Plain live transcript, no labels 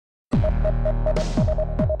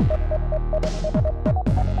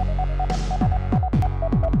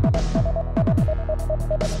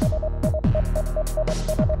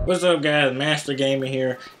What's up, guys? Master Gaming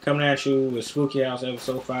here, coming at you with Spooky House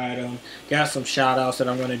Episode 5. Got some shout outs that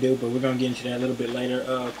I'm going to do, but we're going to get into that a little bit later.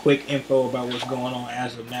 Quick info about what's going on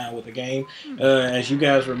as of now with the game. As you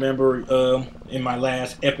guys remember, in my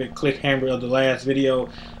last epic cliffhanger of the last video,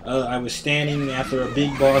 I was standing after a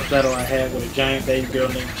big boss battle I had with a giant baby girl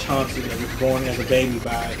named Chauncey that was born as a baby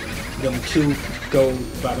by the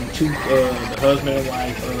husband and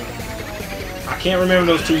wife. I can't remember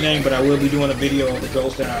those two names, but I will be doing a video of the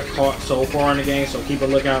ghosts that I caught so far in the game, so keep a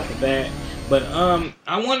lookout for that. But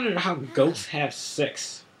I wondered how ghosts have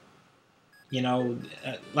sex. You know,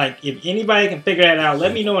 like if anybody can figure that out,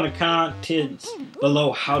 let me know in the comments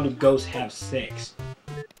below, how do ghosts have sex?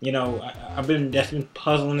 You know, that's been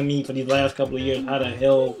puzzling me for these last couple of years. How the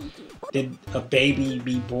hell did a baby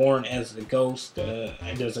be born as a ghost?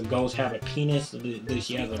 Does a ghost have a penis? Does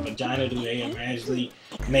she have a vagina? Do they magically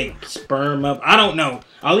make sperm up? I don't know.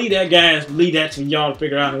 I'll leave that to y'all to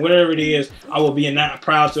figure out. And whatever it is, I will be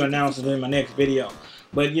proud to announce it in my next video.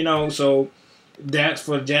 But you know, so that's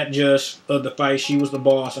for that just of the fight. She was the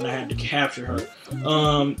boss, and I had to capture her.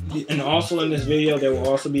 And also in this video, they will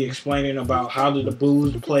also be explaining about how did the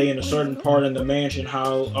Boos play in a certain part in the mansion.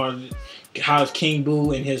 How's King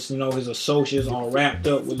Boo and his associates all wrapped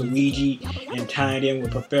up with Luigi and tied in with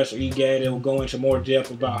Professor Egad. It will go into more depth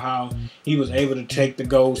about how he was able to take the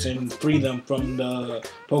ghosts and free them from the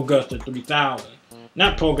Pogusta 3000.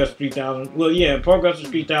 Not Pogusta 3000. Well, yeah, Pogusta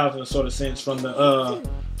 3000 sort of sense from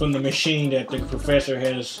the machine that the professor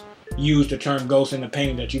has used to turn ghosts into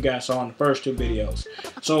painting that you guys saw in the first two videos.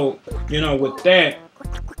 So, you know, with that,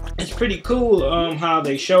 it's pretty cool how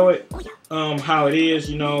they show it, how it is,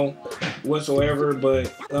 you know, whatsoever. But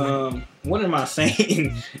what am I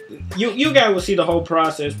saying? you guys will see the whole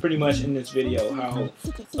process pretty much in this video. How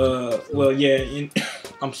well, yeah,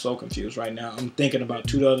 I'm so confused right now. I'm thinking about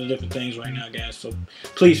two other different things right now, guys, so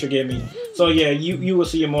please forgive me. So yeah, you will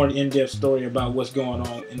see a more in-depth story about what's going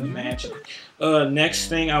on in the match. Next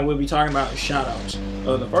thing I will be talking about is shout-outs.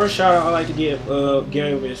 The first shout-out I like to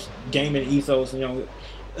give is Gaming Ethos. You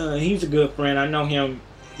know, he's a good friend. I know him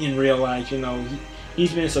in real life. You know,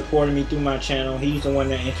 he's been supporting me through my channel. He's the one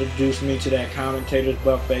that introduced me to that commentators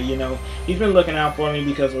buffet. You know, he's been looking out for me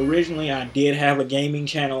because originally I did have a gaming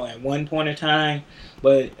channel at one point in time,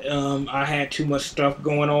 but I had too much stuff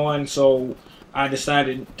going on, so I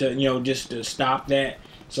decided to, you know, just to stop that.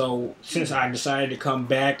 So since I decided to come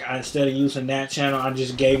back, instead of using that channel, I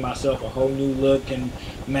just gave myself a whole new look, and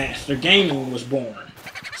Master Gaming was born.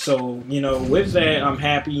 So, you know, with that, I'm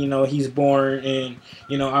happy, you know, he's born, and,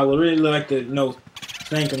 you know, I would really like to, you know,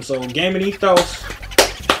 thank him. So, Gaming Ethos,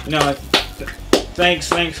 you know, thanks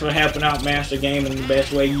for helping out Master Gaming the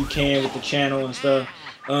best way you can with the channel and stuff.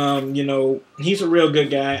 You know, he's a real good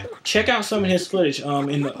guy. Check out some of his footage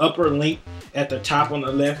in the upper link at the top on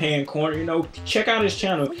the left hand corner. You know, check out his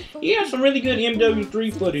channel. He has some really good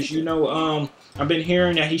MW3 footage. You know, I've been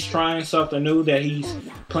hearing that he's trying something new, that he's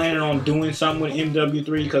planning on doing something with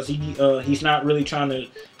MW3 because he's not really trying to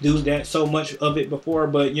do that so much of it before.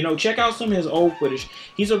 But, you know, check out some of his old footage.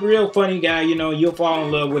 He's a real funny guy. You know, you'll fall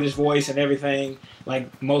in love with his voice and everything.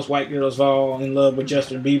 Like most white girls fall in love with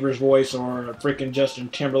Justin Bieber's voice, or freaking Justin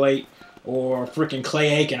Timberlake, or freaking Clay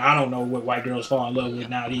Aiken. I don't know what white girls fall in love with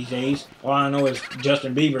now these days. All I know is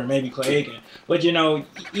Justin Bieber and maybe Clay Aiken. But, you know,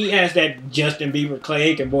 he has that Justin Bieber, Clay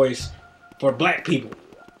Aiken voice for black people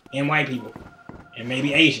and white people and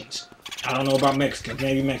maybe Asians. I don't know about Mexicans.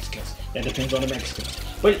 Maybe Mexicans. That depends on the Mexicans.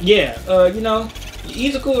 But yeah, you know,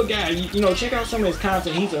 he's a cool guy. You know, check out some of his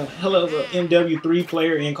content. He's a hell of a MW3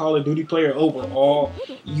 player and Call of Duty player overall.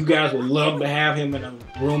 You guys would love to have him in a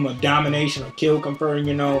room of domination or kill conferring.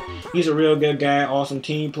 You know, he's a real good guy, awesome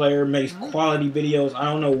team player, makes quality videos. I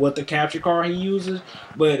don't know what the capture card he uses,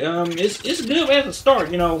 but it's good as a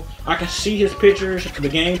start. You know, I can see his pictures, the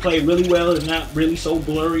gameplay really well. It's not really so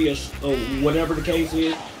blurry or whatever the case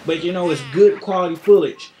is, but you know, it's good quality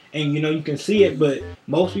footage. And, you know, you can see it, but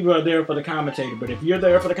most people are there for the commentator. But if you're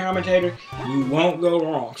there for the commentator, you won't go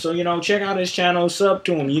wrong. So, you know, check out his channel, sub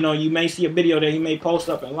to him. You know, you may see a video that he may post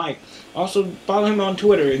up and like. Also, follow him on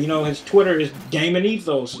Twitter. You know, his Twitter is Gaming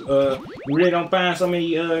Ethos. You really don't find so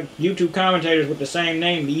many YouTube commentators with the same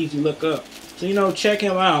name to easily look up. So, you know, check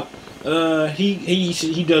him out.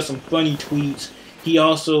 He does some funny tweets. He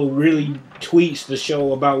also really tweets the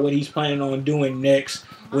show about what he's planning on doing next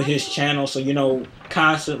with his channel. So, you know,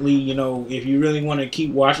 constantly, you know, if you really want to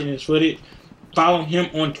keep watching his footage, follow him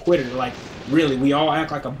on Twitter. Like, Really, we all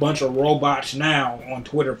act like a bunch of robots now on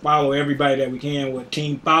Twitter. Follow everybody that we can with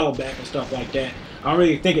team follow back and stuff like that. I don't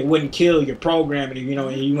really think it wouldn't kill your programming if,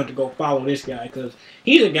 and you went to go follow this guy, because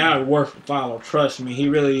he's a guy worth a follow. Trust me, he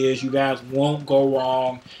really is. You guys won't go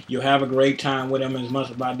wrong. You'll have a great time with him, as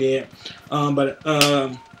much as I did.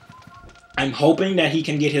 I'm hoping that he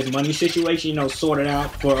can get his money situation, sorted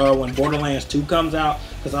out for when Borderlands 2 comes out,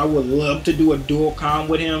 because I would love to do a dual com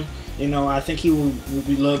with him. I think he would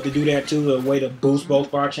love to do that too, a way to boost both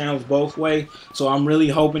of our channels both ways. So I'm really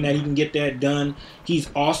hoping that he can get that done. He's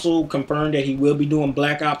also confirmed that he will be doing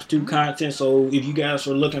Black Ops 2 content. So if you guys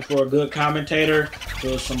are looking for a good commentator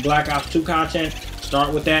for some Black Ops 2 content,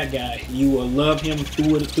 start with that guy. You will love him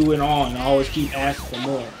through it all, and always keep asking for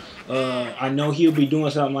more. I know he'll be doing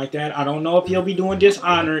something like that. I don't know if he'll be doing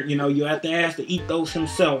Dishonored. You have to ask the Ethos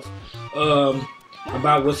himself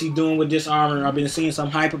about what's he doing with Dishonored. I've been seeing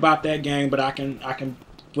some hype about that game, but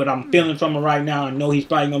what I'm feeling from him right now, I know he's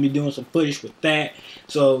probably gonna be doing some footage with that.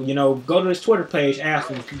 So go to his Twitter page, ask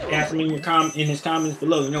him in his comments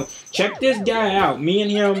below. Check this guy out. Me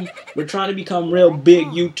and him, we're trying to become real big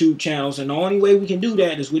YouTube channels, and the only way we can do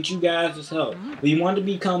that is with you guys' help. We want to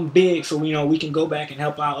become big, so we can go back and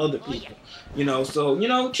help out other people.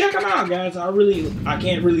 So check him out, guys. I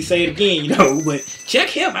can't really say it again, but check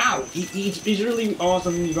him out. He's really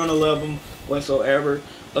awesome. You're gonna love him whatsoever.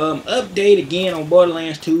 Update again on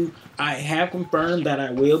Borderlands 2. I have confirmed that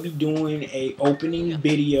I will be doing a opening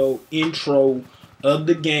video intro of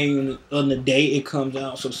the game on the day it comes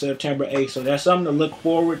out, so September 8th. So that's something to look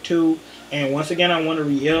forward to. And once again, I want to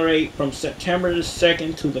reiterate, from September the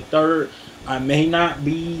 2nd to the 3rd, I may not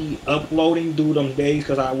be uploading through them days,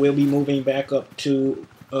 because I will be moving back up to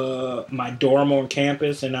my dorm on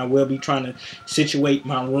campus, and I will be trying to situate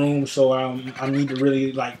my room. So I need to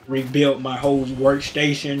really rebuild my whole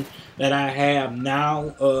workstation that I have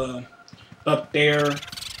now up there.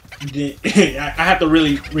 I have to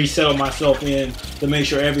really resettle myself in to make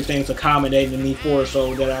sure everything's accommodating to me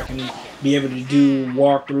so that I can be able to do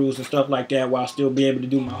walkthroughs and stuff like that while still be able to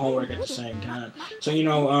do my homework at the same time. So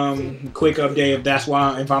quick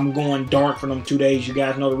update, if I'm going dark for them 2 days, you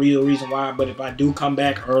guys know the real reason why. But if I do come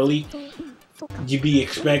back early, you be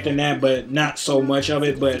expecting that, but not so much of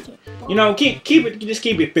it. But keep it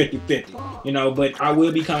 50-50. But I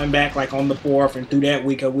will be coming back on the 4th, and through that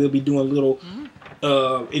week I will be doing little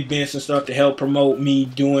events and stuff to help promote me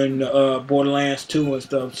doing Borderlands 2 and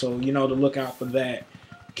stuff. So to look out for that.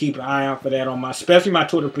 Keep an eye out for that on especially my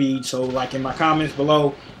Twitter feed. So in my comments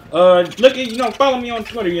below, follow me on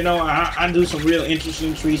Twitter. I do some real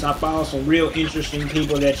interesting tweets. I follow some real interesting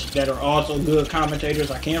people that are also good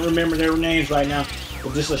commentators. I can't remember their names right now,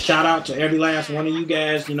 but just a shout out to every last one of you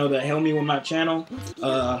guys, that help me with my channel.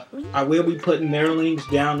 I will be putting their links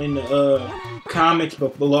down in the comments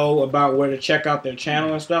below about where to check out their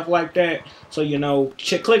channel and stuff like that. So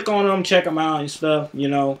click on them, check them out and stuff.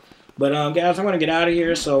 But guys, I'm gonna get out of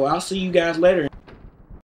here, so I'll see you guys later.